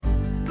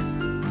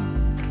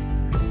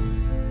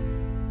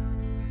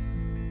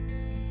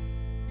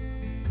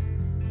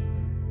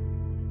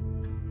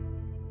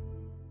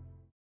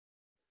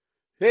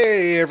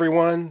Hey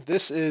everyone,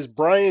 this is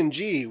Brian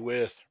G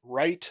with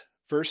Right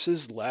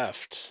versus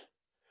Left.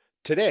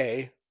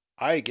 Today,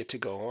 I get to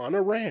go on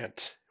a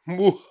rant.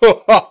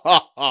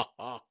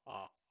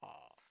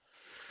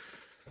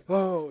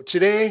 Oh,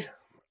 today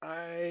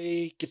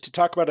I get to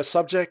talk about a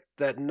subject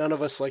that none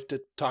of us like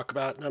to talk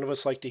about, none of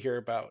us like to hear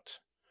about,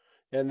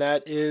 and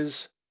that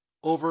is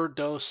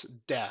overdose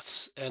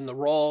deaths and the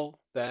role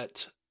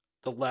that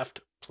the left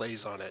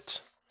plays on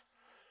it.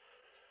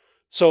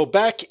 So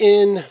back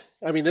in,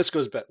 this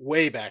goes back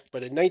way back,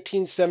 but in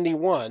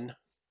 1971,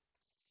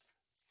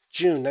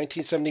 June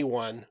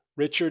 1971,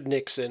 Richard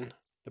Nixon,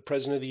 the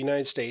President of the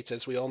United States,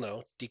 as we all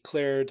know,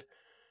 declared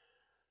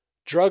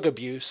drug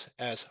abuse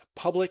as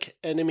public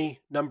enemy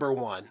number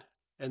one,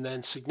 and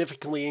then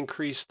significantly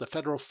increased the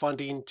federal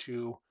funding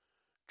to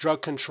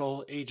drug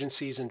control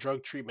agencies and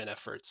drug treatment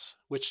efforts,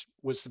 which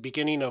was the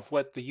beginning of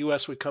what the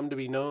U.S. would come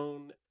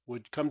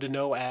to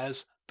know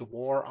as the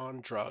war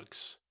on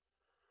drugs.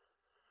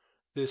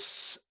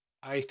 This,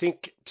 I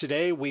think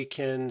today we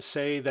can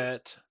say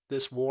that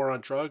this war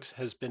on drugs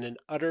has been an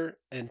utter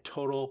and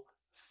total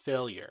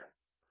failure.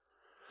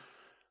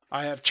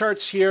 I have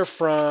charts here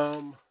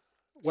from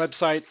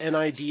website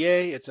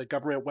NIDA. It's a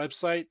government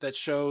website that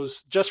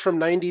shows just from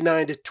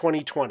 99 to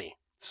 2020.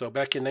 So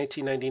back in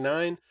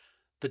 1999,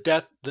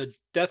 the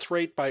death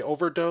rate by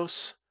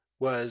overdose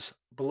was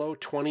below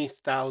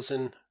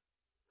 20,000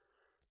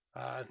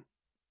 uh,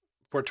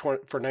 for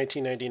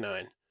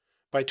 1999.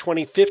 By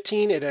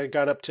 2015, it had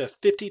gone up to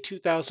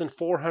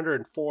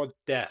 52,404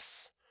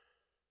 deaths.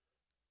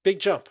 Big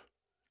jump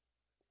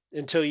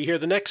until you hear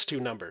the next two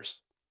numbers.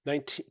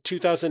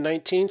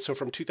 2019, so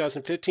from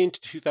 2015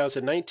 to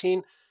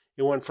 2019,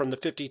 it went from the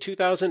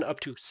 52,000 up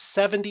to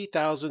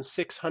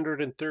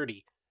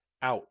 70,630.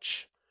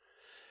 Ouch.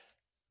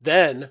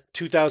 Then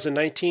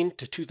 2019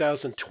 to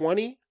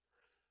 2020,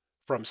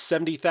 from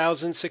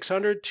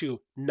 70,600 to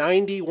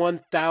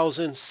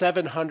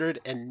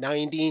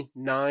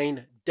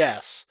 91,799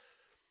 deaths.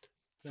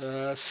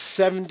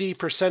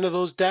 70% of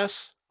those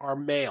deaths are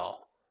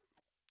male.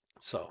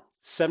 So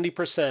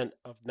 70%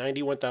 of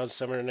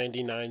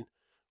 91,799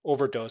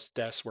 overdose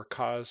deaths were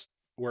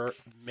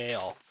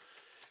male.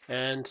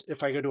 And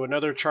if I go to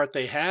another chart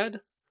they have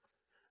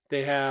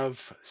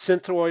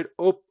syntheroid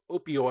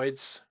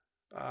opioids,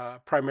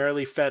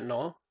 primarily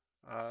fentanyl,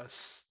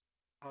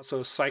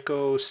 also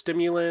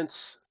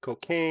psychostimulants,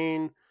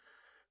 cocaine,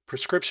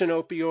 prescription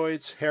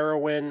opioids,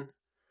 heroin,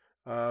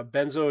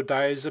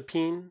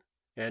 benzodiazepine,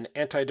 and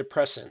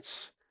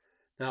antidepressants.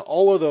 Now,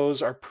 all of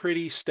those are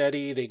pretty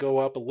steady. They go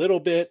up a little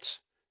bit,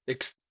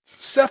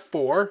 except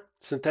for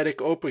synthetic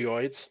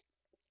opioids,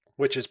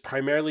 which is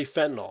primarily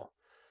fentanyl.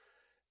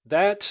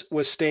 That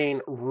was staying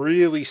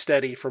really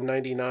steady from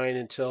 99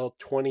 until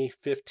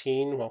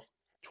 2015. Well,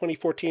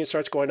 2014 it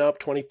starts going up,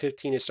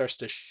 2015 it starts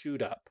to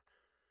shoot up.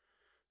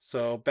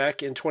 So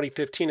back in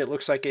 2015, it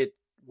looks like it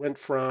went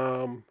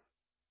from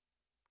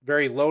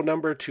very low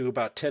number to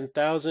about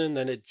 10,000.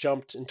 Then it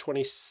jumped in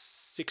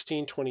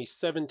 2016,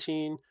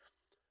 2017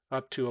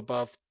 up to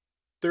above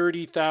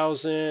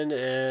 30,000.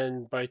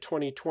 And by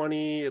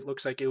 2020, it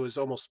looks like it was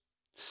almost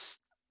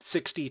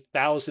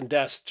 60,000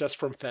 deaths just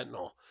from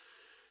fentanyl.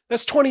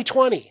 That's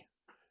 2020.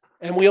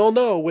 And we all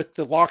know with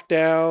the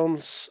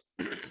lockdowns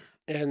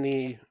and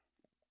the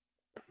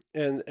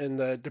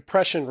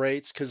depression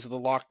rates because of the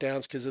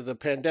lockdowns, because of the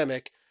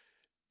pandemic,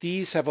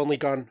 these have only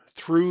gone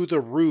through the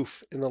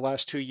roof in the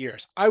last 2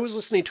 years. I was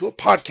listening to a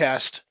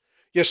podcast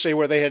yesterday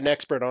where they had an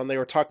expert on. They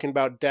were talking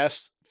about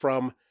deaths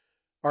from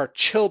our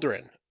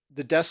children,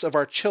 the deaths of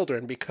our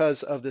children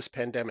because of this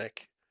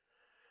pandemic.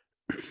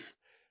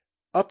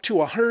 Up to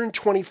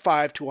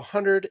 125 to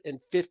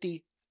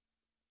 150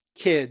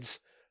 kids,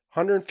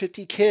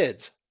 150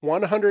 kids,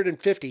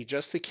 150,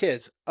 just the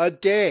kids, a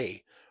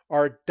day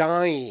are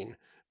dying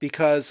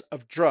because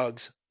of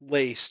drugs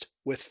laced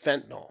with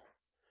fentanyl.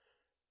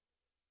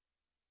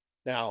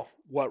 Now,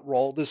 what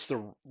role does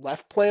the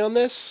left play on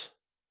this?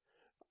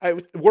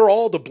 We're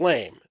all to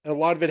blame. A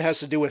lot of it has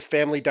to do with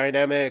family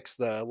dynamics,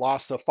 the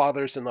loss of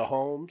fathers in the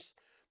homes.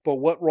 But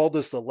what role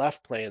does the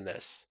left play in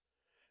this?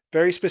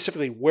 Very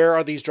specifically, where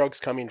are these drugs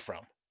coming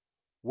from?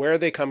 Where are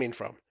they coming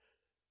from?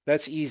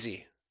 That's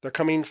easy. They're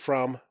coming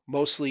from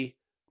mostly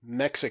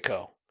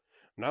Mexico.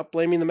 I'm not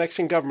blaming the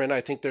Mexican government.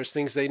 I think there's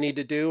things they need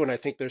to do, and I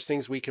think there's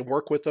things we can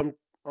work with them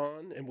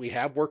on, and we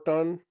have worked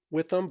on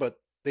with them, but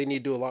they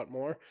need to do a lot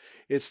more.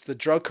 It's the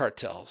drug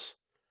cartels.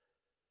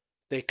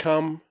 They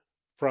come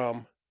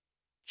from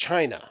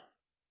China.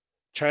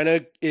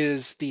 China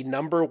is the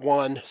number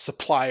one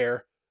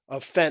supplier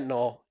of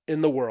fentanyl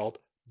in the world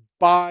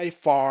by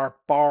far,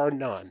 bar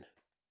none.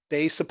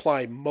 They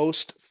supply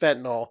most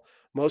fentanyl,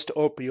 most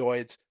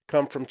opioids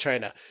come from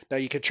China. Now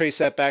you can trace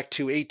that back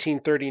to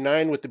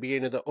 1839 with the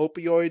beginning of the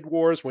opioid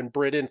wars when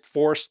Britain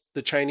forced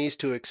the Chinese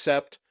to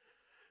accept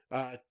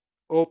uh,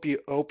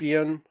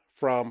 opium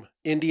from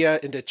India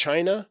into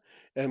China,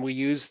 and we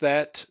used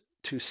that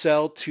to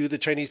sell to the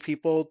Chinese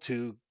people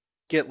to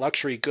get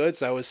luxury goods.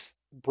 That was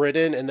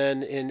Britain, and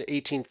then in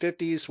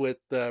 1850s with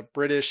the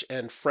British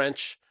and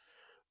French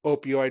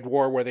opioid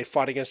war where they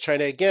fought against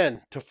China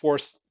again to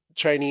force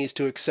Chinese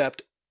to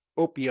accept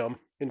opium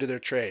into their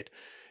trade.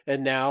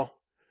 And now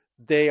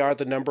they are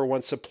the number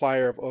one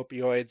supplier of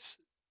opioids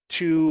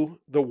to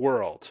the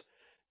world.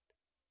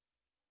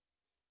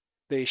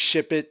 They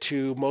ship it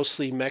to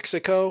mostly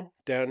Mexico,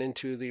 down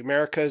into the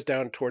Americas,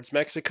 down towards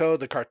Mexico.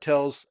 The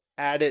cartels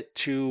add it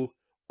to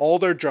all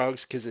their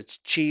drugs because it's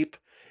cheap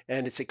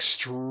and it's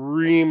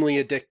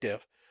extremely addictive.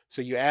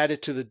 So you add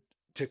it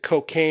to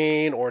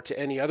cocaine or to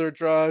any other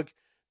drug.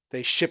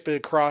 They ship it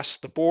across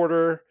the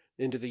border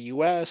into the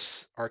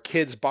US. Our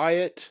kids buy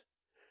it,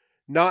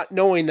 not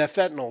knowing that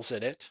fentanyl's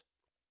in it.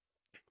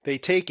 They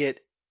take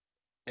it,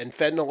 and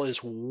fentanyl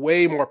is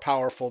way more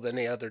powerful than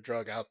any other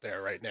drug out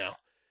there right now.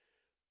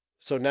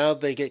 So now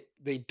they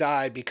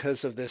die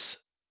because of this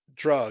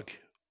drug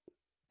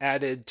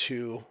added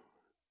to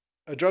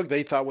a drug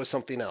they thought was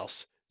something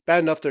else. Bad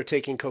enough they're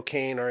taking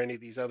cocaine or any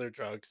of these other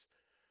drugs,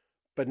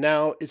 but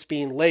now it's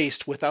being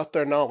laced without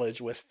their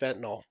knowledge with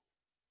fentanyl,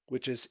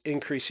 which is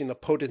increasing the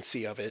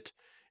potency of it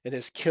and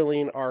is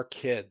killing our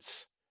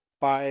kids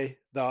by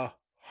the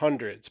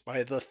hundreds,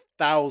 by the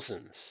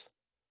thousands.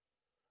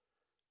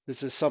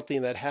 This is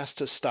something that has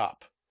to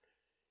stop.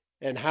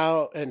 And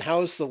how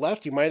is the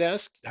left, you might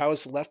ask, how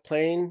is the left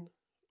playing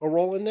a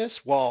role in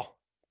this? Well,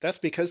 that's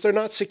because they're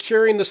not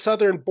securing the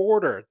southern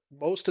border.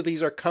 Most of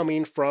these are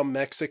coming from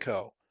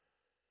Mexico.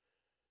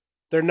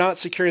 They're not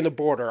securing the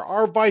border.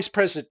 Our vice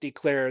president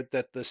declared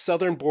that the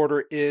southern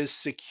border is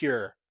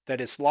secure, that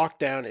it's locked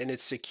down and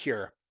it's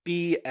secure.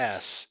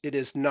 BS. It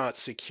is not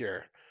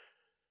secure.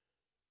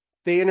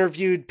 They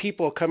interviewed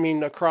people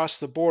coming across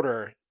the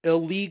border,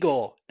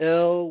 illegal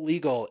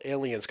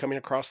aliens coming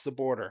across the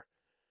border.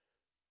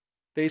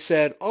 They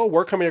said, oh,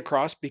 we're coming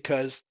across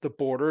because the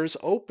border is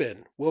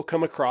open. We'll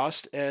come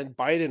across and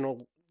Biden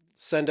will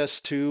send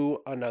us to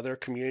another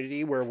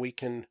community where we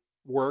can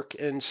work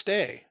and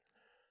stay.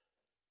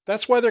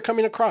 That's why they're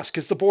coming across,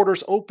 because the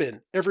border's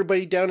open.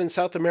 Everybody down in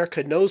South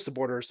America knows the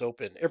border is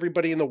open.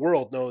 Everybody in the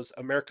world knows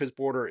America's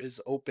border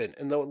is open,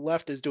 and the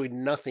left is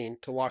doing nothing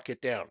to lock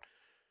it down.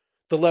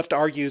 The left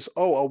argues,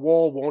 oh, a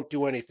wall won't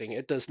do anything.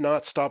 It does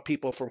not stop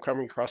people from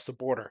coming across the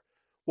border.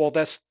 Well,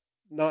 that's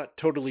not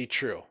totally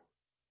true.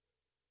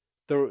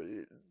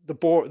 The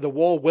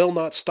wall will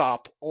not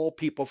stop all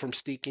people from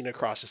sneaking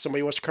across. If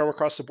somebody wants to come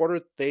across the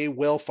border, they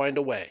will find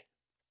a way.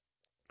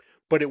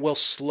 But it will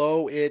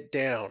slow it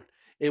down.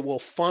 It will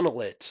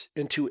funnel it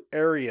into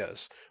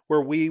areas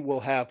where we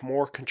will have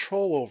more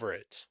control over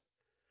it.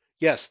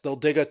 Yes, they'll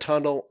dig a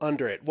tunnel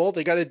under it. Well,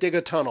 they got to dig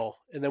a tunnel,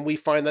 and then we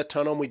find that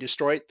tunnel and we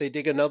destroy it. They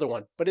dig another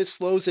one, but it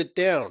slows it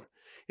down.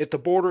 If the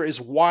border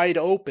is wide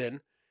open,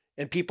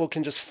 and people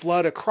can just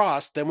flood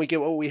across, then we get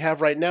what we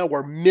have right now,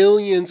 where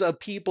millions of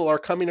people are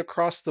coming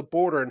across the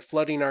border and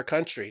flooding our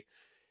country.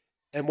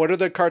 And what are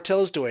the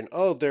cartels doing?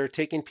 Oh, they're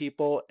taking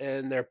people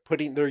and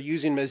they're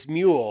using them as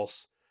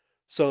mules.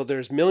 So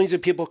there's millions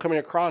of people coming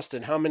across,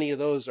 and how many of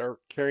those are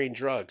carrying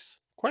drugs?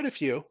 Quite a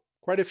few,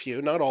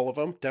 not all of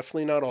them,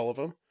 definitely not all of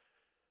them,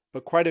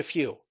 but quite a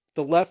few.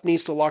 The left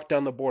needs to lock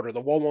down the border.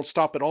 The wall won't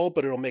stop it all,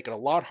 but it'll make it a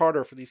lot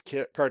harder for these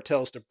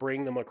cartels to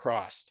bring them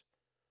across.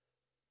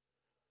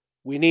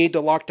 We need to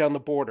lock down the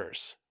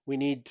borders.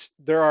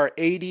 There are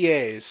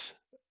ADAs,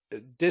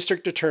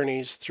 district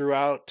attorneys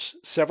throughout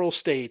several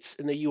states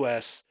in the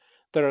US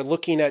that are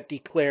looking at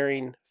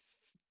declaring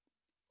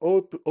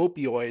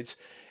opioids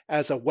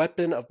as a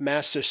weapon of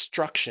mass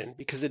destruction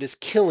because it is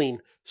killing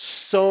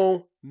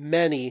so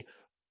many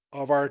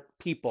of our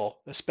people,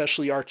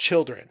 especially our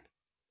children.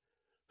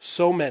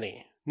 So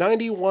many.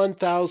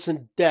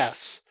 91,000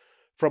 deaths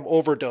from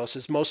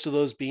overdoses, most of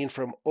those being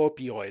from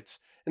opioids.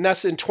 And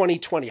that's in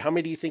 2020. How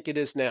many do you think it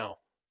is now?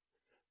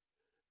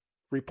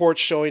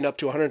 Reports showing up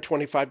to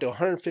 125 to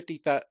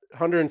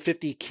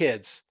 150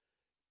 kids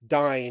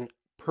dying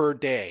per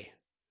day.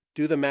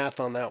 Do the math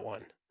on that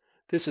one.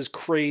 This is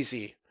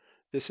crazy.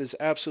 This is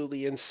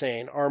absolutely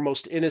insane. Our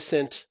most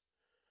innocent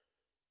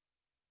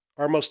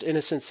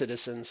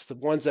citizens, the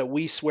ones that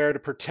we swear to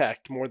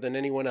protect more than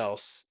anyone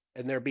else,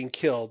 and they're being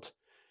killed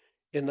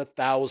in the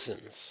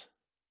thousands.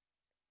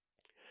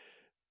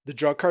 The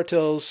drug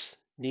cartels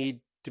need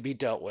to be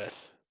dealt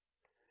with.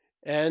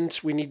 And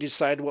we need to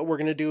decide what we're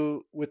going to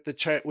do with the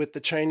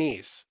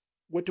Chinese.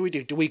 What do we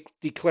do? Do we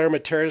declare them a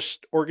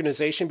terrorist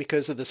organization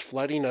because of this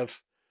flooding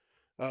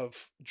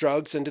of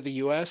drugs into the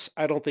U.S.?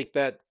 I don't think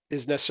that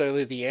is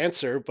necessarily the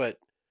answer, but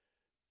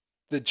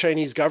the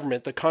Chinese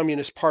government, the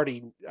Communist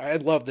Party, I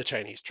love the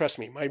Chinese. Trust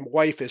me, my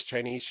wife is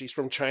Chinese. She's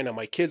from China.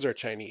 My kids are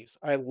Chinese.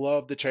 I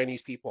love the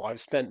Chinese people. I've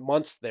spent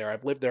months there.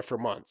 I've lived there for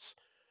months.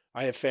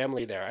 I have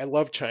family there. I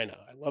love China.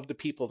 I love the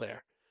people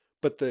there.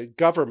 But the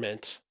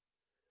government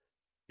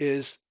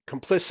is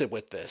complicit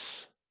with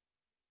this.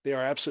 They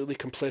are absolutely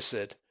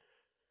complicit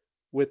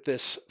with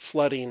this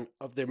flooding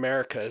of the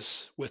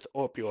Americas with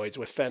opioids,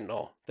 with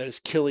fentanyl, that is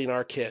killing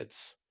our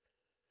kids.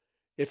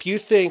 If you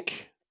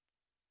think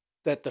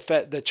that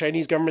the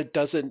Chinese government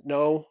doesn't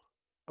know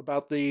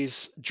about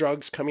these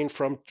drugs coming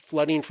from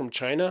flooding from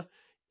China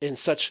in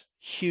such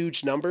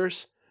huge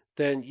numbers,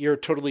 then you're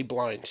totally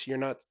blind. You're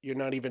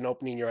not even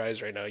opening your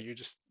eyes right now. You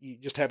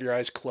just have your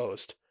eyes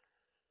closed.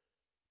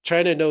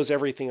 China knows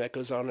everything that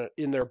goes on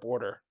in their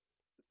border.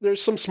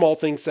 There's some small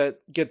things that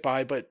get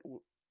by, but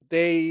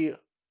they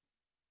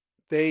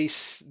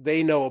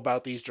they know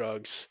about these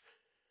drugs,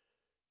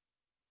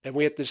 and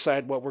we have to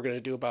decide what we're going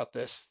to do about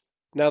this.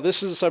 Now,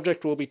 this is a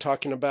subject we'll be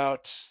talking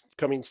about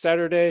coming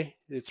Saturday.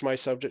 It's my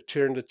subject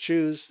turn to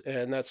choose,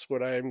 and that's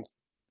what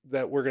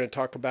we're going to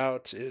talk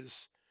about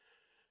is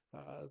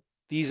uh,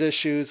 these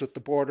issues with the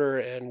border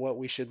and what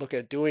we should look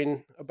at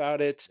doing about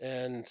it,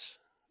 and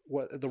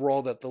what the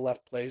role that the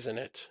left plays in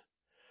it.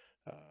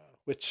 Uh,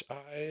 which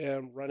I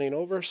am running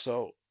over,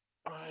 so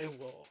I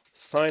will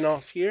sign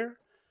off here.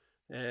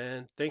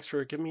 And thanks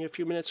for giving me a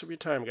few minutes of your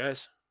time,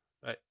 guys.